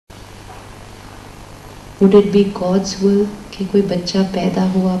Would it be God's will कि कोई बच्चा पैदा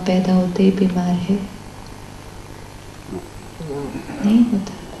हुआ, पैदा होते ही बीमार है? नहीं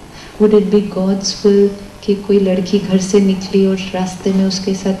होता. Would it be God's will कि कोई लड़की घर से निकली और रास्ते में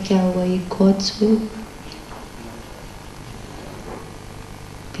उसके साथ क्या हुआ? ये God's will.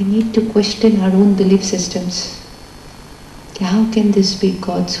 We need to question our own belief systems. How can this be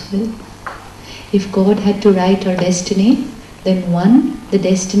God's will? If God had to write our destiny, then one, the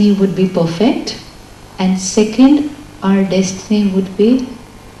destiny would be perfect, and second, our destiny would be...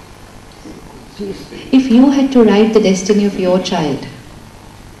 If you had to write the destiny of your child,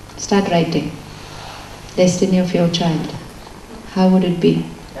 start writing destiny of your child, how would it be?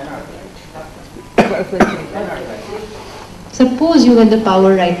 Suppose you had the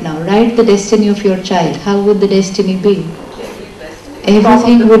power right now, write the destiny of your child, how would the destiny be?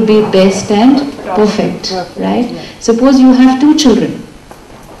 Everything would be best and perfect, right? Suppose you have 2 children,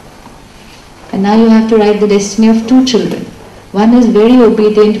 and now you have to write the destiny of 2 children. One is very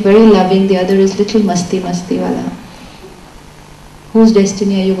obedient, very loving, the other is little masti wala. Whose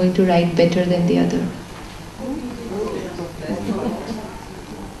destiny are you going to write better than the other?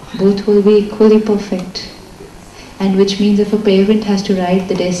 Both will be equally perfect. And which means if a parent has to write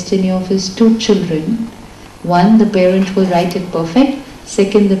the destiny of his 2 children, one, the parent will write it perfect.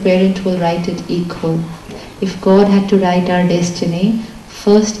 Second, the parent will write it equal. If God had to write our destiny,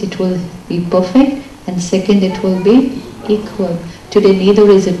 first it will be perfect, and second it will be equal. Today neither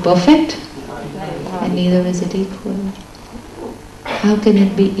is it perfect, and neither is it equal. How can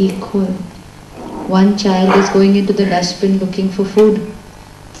it be equal? One child is going into the dustbin looking for food.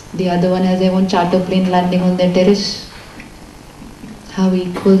 The other one has their own charter plane landing on their terrace. How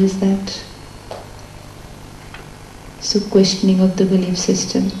equal is that? So questioning of the belief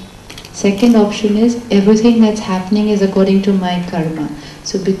system. Second option is everything that's happening is according to my karma.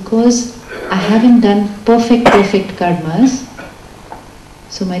 So because I haven't done perfect karmas,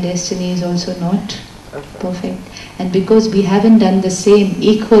 so my destiny is also not perfect. And because we haven't done the same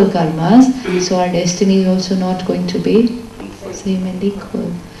equal karmas, so our destiny is also not going to be same and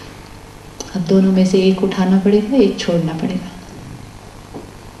equal. अब दोनों में से एक उठाना पड़ेगा, एक छोड़ना पड़ेगा.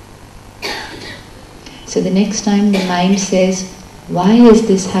 So the next time the mind says, why is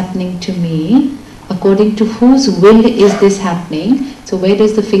this happening to me? According to whose will is this happening? So where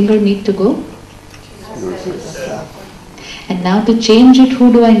does the finger need to go? And now to change it,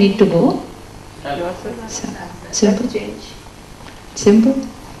 who do I need to go? Simple. Simple.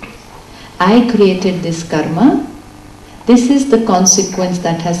 I created this karma. This is the consequence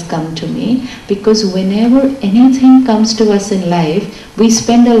that has come to me, because whenever anything comes to us in life, we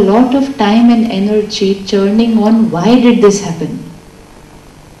spend a lot of time and energy churning on why did this happen?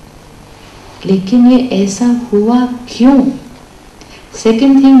 लेकिन ये ऐसा हुआ क्यों?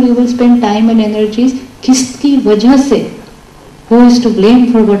 Second thing, we will spend time and energies किसकी वजह से? Who is to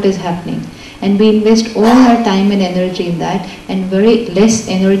blame for what is happening? And we invest all our time and energy in that, and very less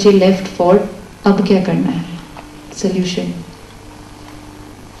energy left for अब क्या करना है? Solution.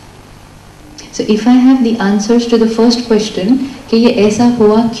 So if I have the answers to the first question, कि ये ऐसा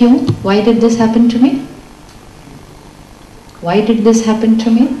हुआ क्यों? Why did this happen to me? Why did this happen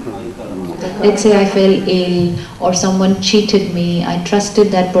to me? Let's say I fell ill, or someone cheated me, I trusted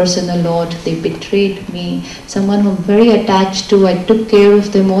that person a lot, they betrayed me, someone whom I'm very attached to, I took care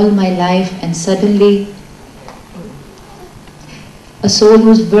of them all my life, and suddenly a soul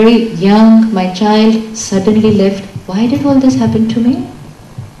who's very young, my child, suddenly left. Why did all this happen to me?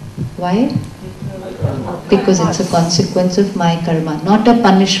 Why? Because it's a consequence of my karma, not a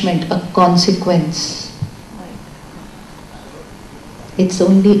punishment, a consequence. It's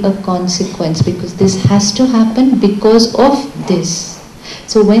only a consequence, because this has to happen because of this.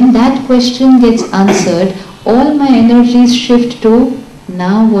 So when that question gets answered, all my energies shift to,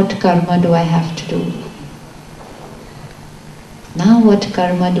 now what karma do I have to do? Now what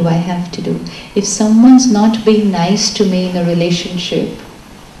karma do I have to do? If someone's not being nice to me in a relationship,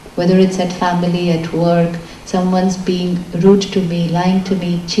 whether it's at family, at work, someone's being rude to me, lying to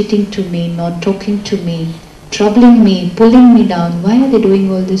me, cheating to me, not talking to me, troubling me, pulling me down, why are they doing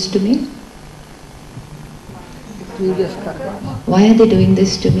all this to me? Why are they doing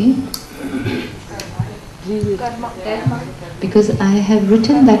this to me? Because I have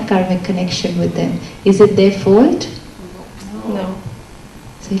written that karmic connection with them. Is it their fault? No.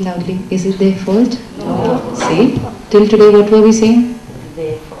 Say loudly. Is it their fault? No. See? Till today what were we saying?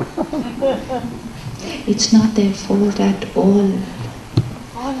 Their fault. It's not their fault at all.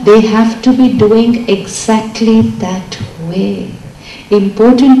 They have to be doing exactly that way.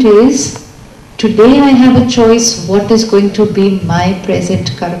 Important is, today I have a choice what is going to be my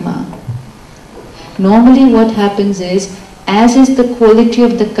present karma. Normally what happens is, as is the quality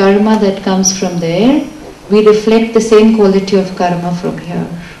of the karma that comes from there, we reflect the same quality of karma from here.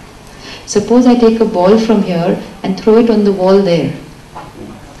 Suppose I take a ball from here and throw it on the wall there.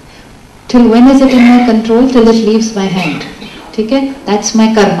 Till when is it in my control? Till it leaves my hand. Okay? That's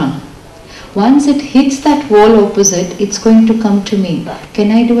my karma. Once it hits that wall opposite, it's going to come to me.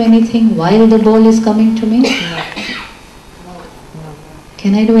 Can I do anything while the ball is coming to me?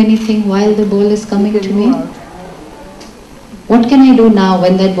 Can I do anything while the ball is coming to me? What can I do now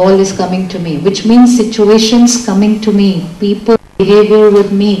when that ball is coming to me? Which means situations coming to me, people, behavior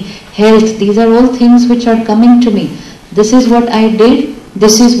with me, health, these are all things which are coming to me. This is what I did,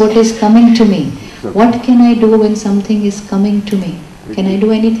 this is what is coming to me. What can I do when something is coming to me? Can I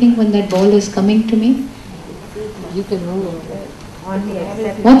do anything when that ball is coming to me? You can move.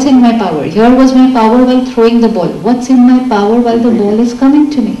 What's in my power? Here was my power while throwing the ball. What's in my power while the ball is coming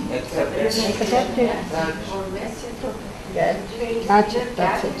to me? Catch it,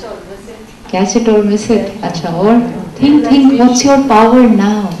 that's it. Catch it or miss it. Acha, or think, what's your power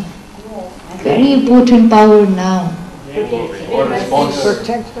now? Very important power now.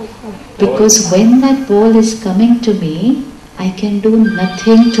 Protect. Because when that ball is coming to me, I can do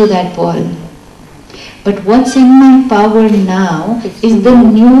nothing to that ball. But what's in my power now is the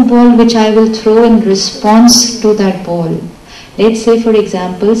new ball which I will throw in response to that ball. Let's say, for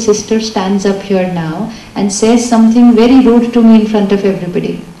example, sister stands up here now and says something very rude to me in front of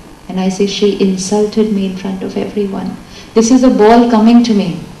everybody. And I say, she insulted me in front of everyone. This is a ball coming to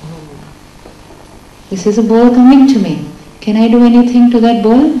me. This is a ball coming to me. Can I do anything to that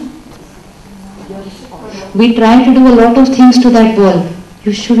ball? We try to do a lot of things to that ball.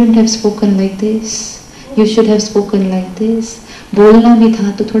 You shouldn't have spoken like this. You should have spoken like this. बोलना भी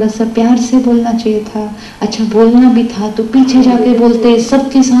था तो थोड़ा सा प्यार से बोलना चाहिए था. अच्छा बोलना भी था तो पीछे जाके बोलते,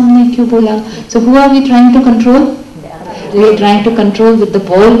 सबके सामने क्यों बोला? So who are we trying to control? We are trying to control with the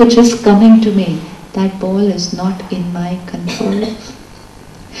ball which is coming to me. That ball is not in my control.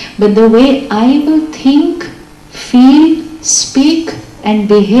 But the way I will think, feel, speak and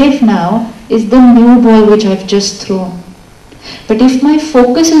behave now is the new ball which I've just thrown. But if my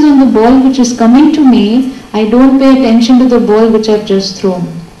focus is on the ball which is coming to me, I don't pay attention to the ball which I've just thrown.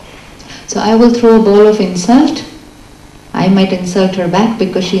 So I will throw a ball of insult. I might insult her back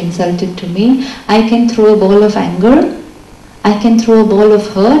because she insulted to me. I can throw a ball of anger. I can throw a ball of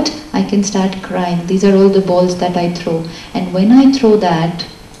hurt. I can start crying. These are all the balls that I throw. And when I throw that,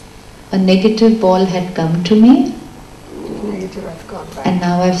 a negative ball had come to me. And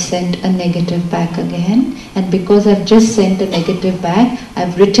now I've sent a negative back again. And because I've just sent a negative back,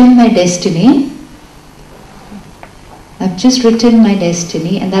 I've written my destiny. I've just written my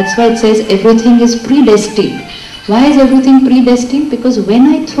destiny, and that's why it says everything is predestined. Why is everything predestined? Because when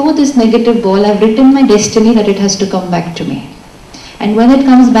I throw this negative ball, I've written my destiny that it has to come back to me. And when it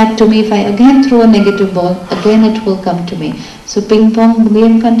comes back to me, if I again throw a negative ball, again it will come to me. So ping pong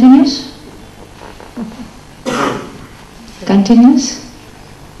game continues. Continues.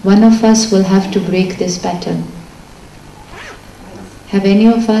 One of us will have to break this pattern. Have any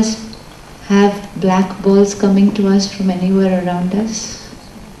of us have black balls coming to us from anywhere around us?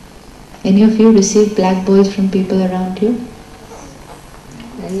 Any of you receive black balls from people around you?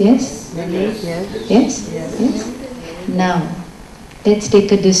 Yes? Yes? Yes? Now, let's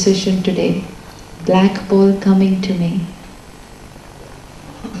take a decision today. Black ball coming to me.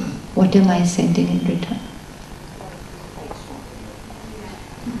 What am I sending in return?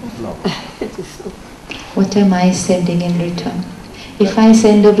 What am I sending in return? If I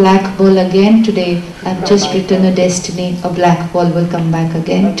send a black ball again today, I've just written a destiny, a black ball will come back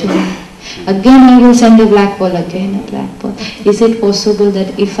again to me. Again I will send a black ball, again a black ball. Is it possible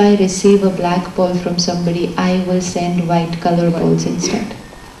that if I receive a black ball from somebody, I will send white color balls instead?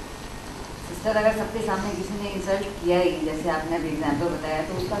 Sister, अगर सबके सामने किसी ने insult किया ही, जैसे आपने अभी example बताया,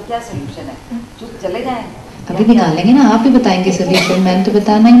 तो उसका क्या सॉल्यूशन है? चुप चले जाएं? अभी निकालेंगे ना, आप ही बताएंगे सोल्यूशन, मैंने तो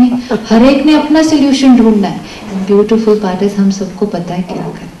बताना ही नहीं. हर एक ने अपना सोल्यूशन ढूंढना है. ब्यूटीफुल पार्ट इज हम सबको पता है क्या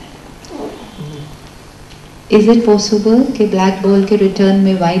करना है. इज इट पॉसिबल कि ब्लैक बॉल के रिटर्न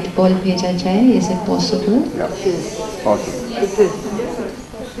में व्हाइट बॉल भेजा जाए? Is it possible?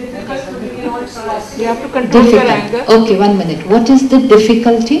 Okay, 1 minute. What is the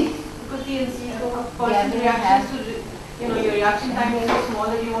difficulty? Your reaction time is so small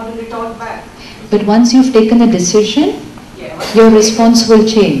that you want to retort back. But once you've taken a decision, your response will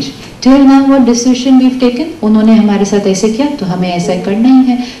change. Till now, what decision we've taken? उन्होंने हमारे साथ ऐसे किया, तो हमें ऐसा करना ही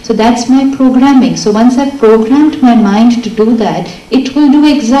है. So that's my programming. So once I've programmed my mind to do that, it will do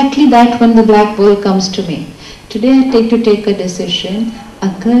exactly that when the black ball comes to me. Today I take a decision.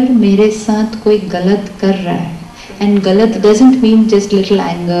 अगर मेरे साथ कोई गलत कर रहा है, एंड गलत doesn't mean just little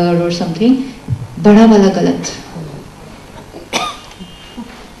anger और समथिंग, बड़ा वाला गलत,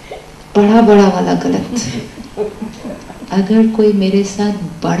 बड़ा वाला गलत, अगर कोई मेरे साथ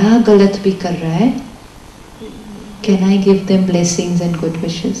बड़ा गलत भी कर रहा है, can I give them blessings and good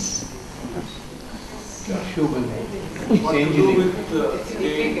wishes?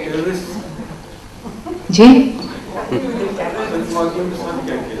 Ji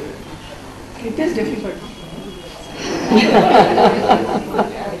It is difficult.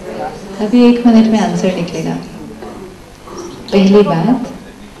 अभी 1 मिनट में आंसर निकलेगा। पहली बात,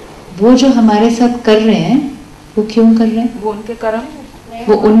 वो जो हमारे साथ कर रहे हैं वो क्यों कर रहे हैं? वो उनके कर्म,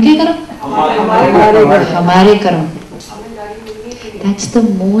 वो उनके कर्म, हमारे कर्म। That's the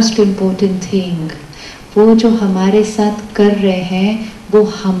most important thing. वो जो हमारे साथ कर रहे हैं वो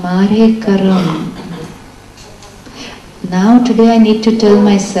हमारे कर्म। Now today I need to tell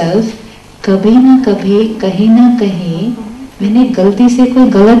myself, कभी ना कभी, कहीं ना कहीं मैंने गलती से कोई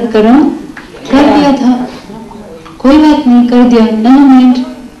गलत कर्म कर दिया था, कोई बात नहीं, कर दिया, no mind,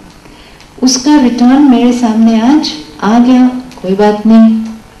 उसका रिटर्न मेरे सामने आज आ गया, कोई बात नहीं,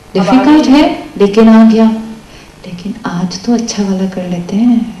 डिफिकल्ट है लेकिन आ गया। लेकिन आज तो अच्छा वाला कर लेते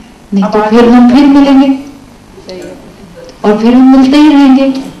हैं, नहीं तो फिर हम फिर मिलेंगे और फिर हम मिलते ही रहेंगे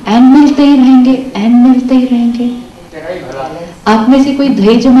एंड मिलते ही रहेंगे एंड मिलते ही रहेंगे। आप में से कोई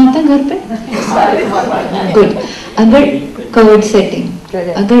दही जमाता घर पे? गुड। अगर कर्ड सेटिंग,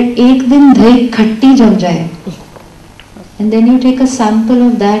 अगर एक दिन दही खट्टी जम जाए and then you take a sample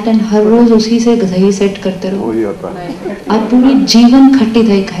of that and हर रोज उसी से दही सेट करते रहो, आप पूरी जीवन खट्टी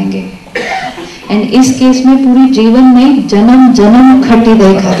दही खाएंगे। एंड इस केस में पूरी जीवन में जन्म जन्म खट्टी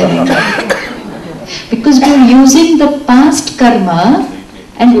दही खाते रहेंगे, because we are using the past karma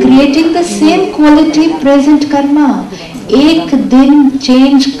and creating the same quality present karma. एक दिन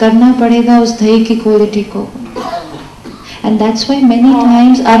चेंज करना पड़ेगा उस दही की क्वालिटी को, and that's why many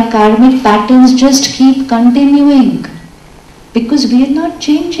times our karmic patterns just keep continuing. Because we are not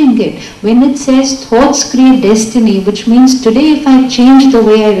changing it. When it says thoughts create destiny, which means today if I change the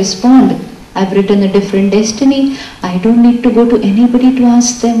way I respond, I've written a different destiny. I don't need to go to anybody to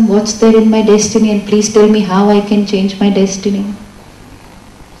ask them what's there in my destiny and please tell me how I can change my destiny.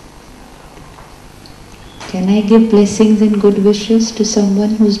 Can I give blessings and good wishes to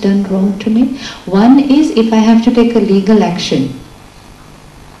someone who's done wrong to me? One is if I have to take a legal action.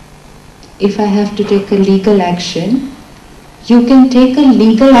 If I have to take a legal action, you can take a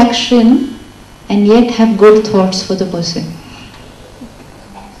legal action and yet have good thoughts for the person.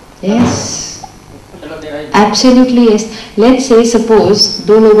 Yes, absolutely yes. Let's say suppose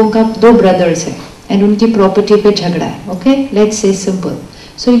दो लोगों का, दो brothers हैं and उनकी property पे झगड़ा है, okay? Let's say simple.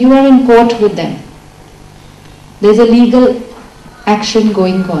 So you are in court with them. There's a legal action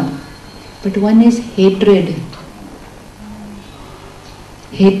going on, but one is hatred.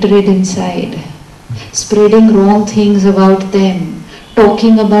 Hatred inside. Spreading wrong things about them,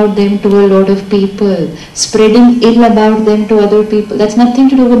 talking about them to a lot of people, spreading ill about them to other people. That's nothing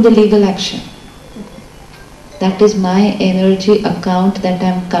to do with the legal action. That is my energy account that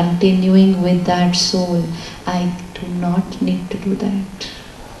I'm continuing with that soul. I do not need to do that.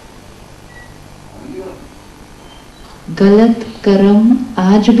 गलत कर्म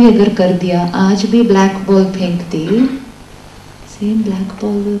आज भी अगर कर दिया, आज भी black ball फेंक दी, same black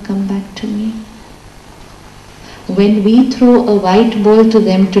ball will come back to me. When we throw a white ball to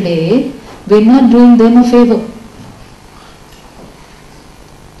them today, we're not doing them a favor.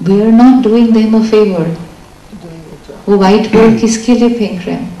 We are not doing them a favor. वो white ball किसके लिए फेंक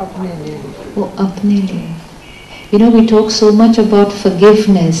रहे हैं? अपने लिए। वो अपने लिए। You know, we talk so much about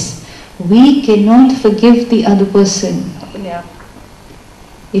forgiveness. We cannot forgive the other person.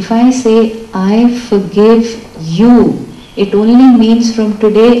 If I say I forgive you, it only means from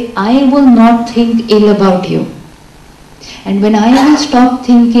today I will not think ill about you. And when I will stop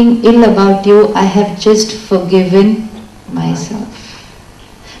thinking ill about you, I have just forgiven myself.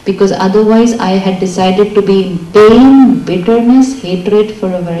 Because otherwise I had decided to be in pain, bitterness, hatred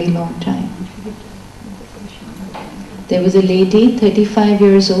for a very long time. There was a lady, 35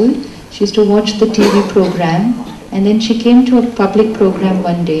 years old, she used to watch the TV program, and then she came to a public program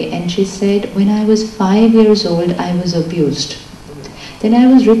one day and she said, when I was 5 years old, I was abused. Then I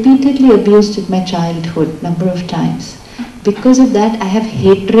was repeatedly abused in my childhood, number of times. Because of that, I have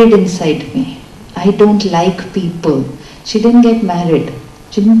hatred inside me. I don't like people. She didn't get married.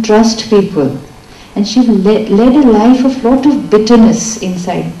 She didn't trust people. And she led a life of lot of bitterness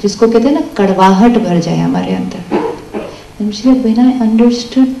inside. जिसको कहते हैं ना कड़वाहट भर जाए हमारे अंदर. And she said, when I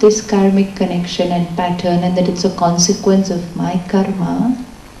understood this karmic connection and pattern and that it's a consequence of my karma,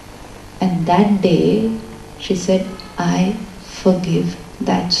 and that day, she said, I forgive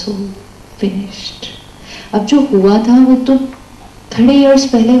that soul. Finished. अब जो हुआ था वो तो 30 years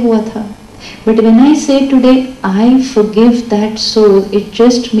पहले हुआ था. But when I say today, I forgive that soul, it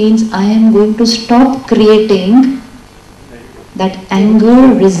just means I am going to stop creating that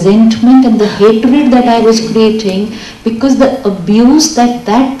anger, resentment and the hatred that I was creating, because the abuse that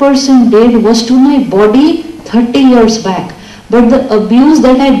that person did was to my body 30 years back. But the abuse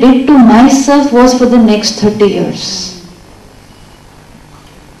that I did to myself was for the next 30 years.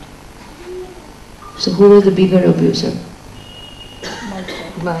 So who was the bigger abuser?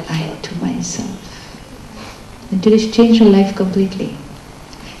 I to myself. Until it's changed my life completely.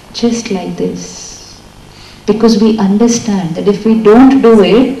 Just like this. Because we understand that if we don't do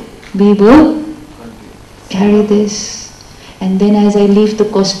it, we will carry this. And then as I leave the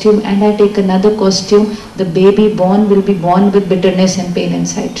costume and I take another costume, the baby born will be born with bitterness and pain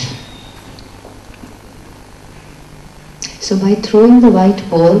inside. So by throwing the white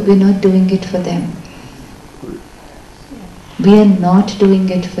ball, we're not doing it for them. We are not doing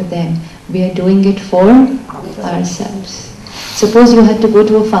it for them. We are doing it for ourselves. Suppose you had to go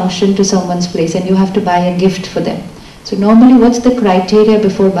to a function to someone's place and you have to buy a gift for them. So normally what's the criteria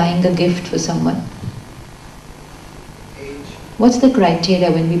before buying a gift for someone? What's the criteria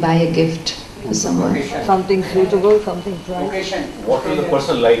when we buy a gift for someone? Occasion. Something suitable, something price. Occasion. What will the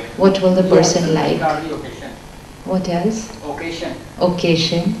person like? What will the person like? Occasion. What else? Occasion.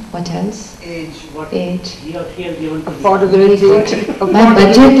 Occasion. What else? Age. What Age. he or she has given to Affordability. My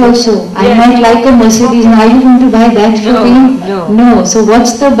budget also. I might like a Mercedes. Now are you going to buy that for me? No. So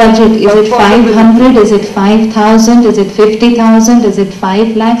what's the budget? Is it 500? Is it 5,000? Is it 50,000? Is it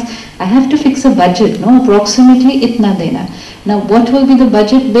 5 lakhs? I have to fix a budget, no? Approximately itna dena. Now what will be the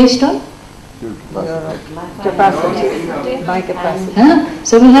budget based on? Capacity. My capacity. Huh?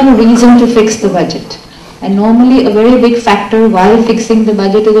 So we have a reason to fix the budget. And normally a very big factor while fixing the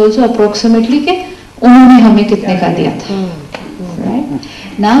budget is also approximately के उन्होंने हमें कितने का दिया था.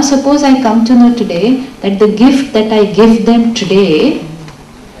 Right? Now suppose I come to know today that the gift that I give them today,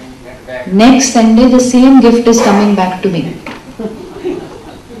 next Sunday the same gift is coming back to me.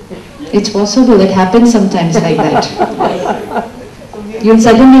 It's possible, that happens sometimes like that. You'll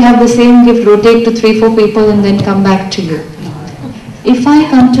suddenly have the same gift rotate to 3-4 people and then come back to you. If I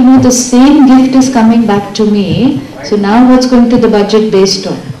come to know the same gift is coming back to me, so now what's going to the budget based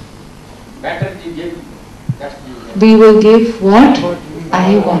on? better you give, that's you. We will give what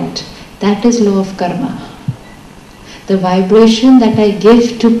I want. That is law of karma. The vibration that I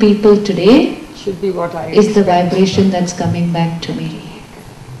give to people today Should be what I is the vibration that's coming back to me.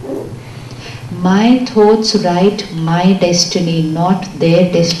 My thoughts write my destiny, not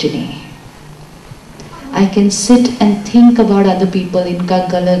their destiny. I can sit and think about other people, इनका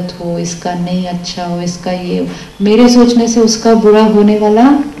गलत हो, इसका नहीं अच्छा हो, इसका ये हो. मेरे सोचने से उसका बुरा होने वाला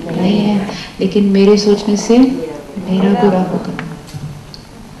नहीं है, लेकिन मेरे सोचने से मेरा बुरा होगा.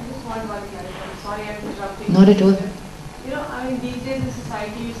 Sorry, I'm interrupting. Not at all. You know, I mean, these days in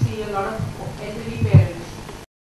society you see a lot of